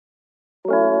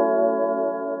Hello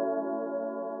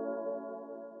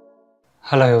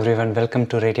everyone, welcome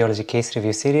to Radiology Case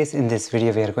Review Series. In this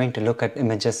video we are going to look at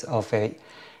images of a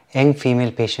young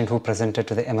female patient who presented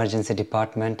to the emergency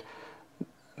department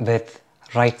with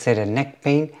right-sided neck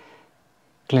pain.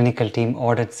 Clinical team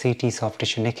ordered CT soft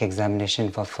tissue neck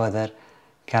examination for further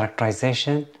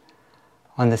characterization.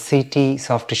 On the CT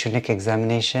soft tissue neck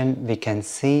examination, we can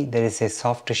see there is a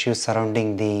soft tissue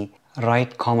surrounding the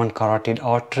right common carotid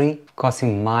artery,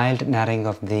 causing mild narrowing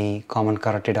of the common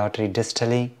carotid artery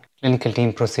distally. Clinical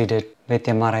team proceeded with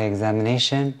MRI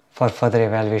examination for further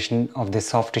evaluation of the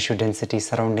soft tissue density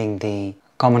surrounding the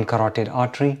common carotid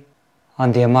artery.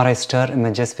 On the MRI stir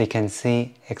images, we can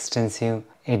see extensive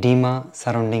edema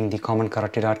surrounding the common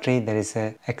carotid artery. There is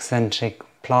an eccentric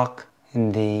plaque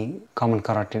in the common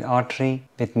carotid artery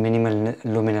with minimal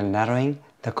luminal narrowing.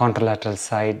 The contralateral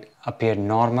side appeared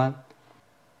normal.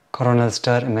 Coronal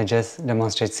stir images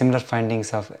demonstrate similar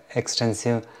findings of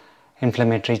extensive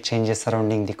inflammatory changes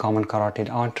surrounding the common carotid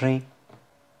artery.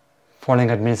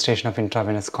 Following administration of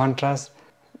intravenous contrast,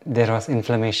 there was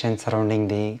inflammation surrounding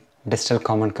the distal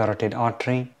common carotid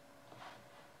artery.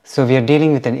 So we are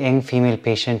dealing with a young female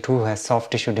patient who has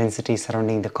soft tissue density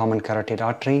surrounding the common carotid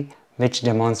artery, which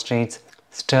demonstrates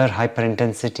stir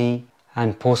hyperintensity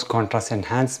and post-contrast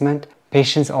enhancement.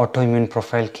 Patient's autoimmune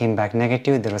profile came back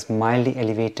negative. There was mildly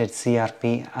elevated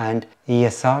CRP and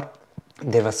ESR.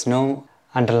 There was no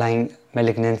underlying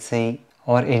malignancy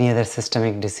or any other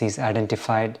systemic disease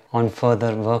identified on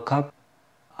further workup.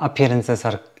 Appearances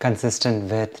are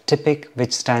consistent with TIPIC,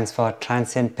 which stands for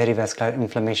transient perivascular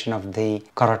inflammation of the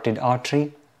carotid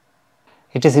artery.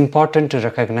 It is important to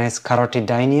recognize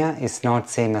carotidynia is not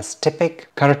same as TIPIC.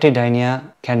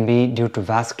 Carotidynia can be due to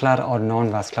vascular or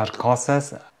non-vascular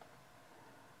causes.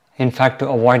 In fact, to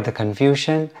avoid the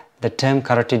confusion, the term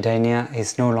carotidynia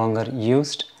is no longer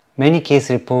used. Many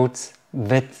case reports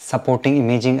with supporting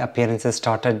imaging appearances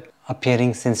started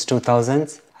appearing since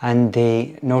 2000s, and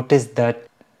they noticed that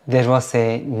there was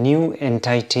a new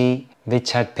entity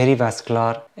which had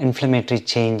perivascular inflammatory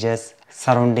changes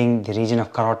surrounding the region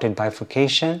of carotid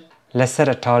bifurcation. Lesser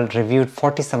et al. Reviewed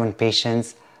 47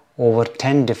 patients over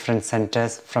 10 different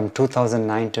centers from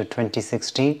 2009 to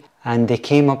 2016, and they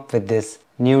came up with this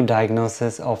new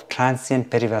diagnosis of transient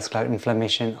perivascular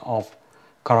inflammation of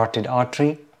carotid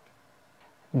artery.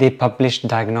 They published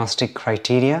diagnostic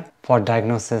criteria for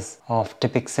diagnosis of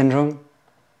TIPIC syndrome.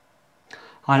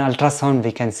 On ultrasound,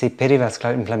 we can see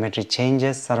perivascular inflammatory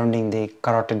changes surrounding the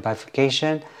carotid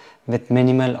bifurcation with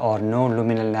minimal or no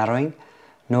luminal narrowing,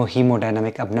 no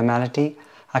hemodynamic abnormality.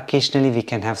 Occasionally, we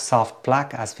can have soft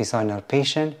plaque as we saw in our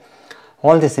patient.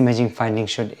 All these imaging findings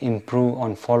should improve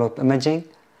on follow-up imaging.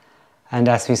 And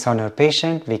as we saw in our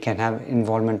patient, we can have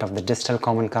involvement of the distal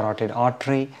common carotid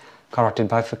artery, carotid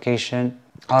bifurcation,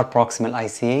 or proximal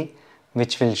ICA,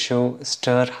 which will show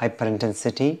stir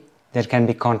hyperintensity. There can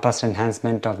be contrast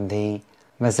enhancement of the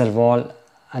vessel wall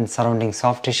and surrounding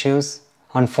soft tissues.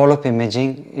 On follow-up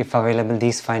imaging, if available,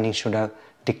 these findings should have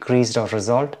decreased or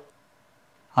resolved.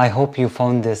 I hope you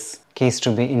found this case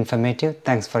to be informative.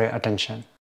 Thanks for your attention.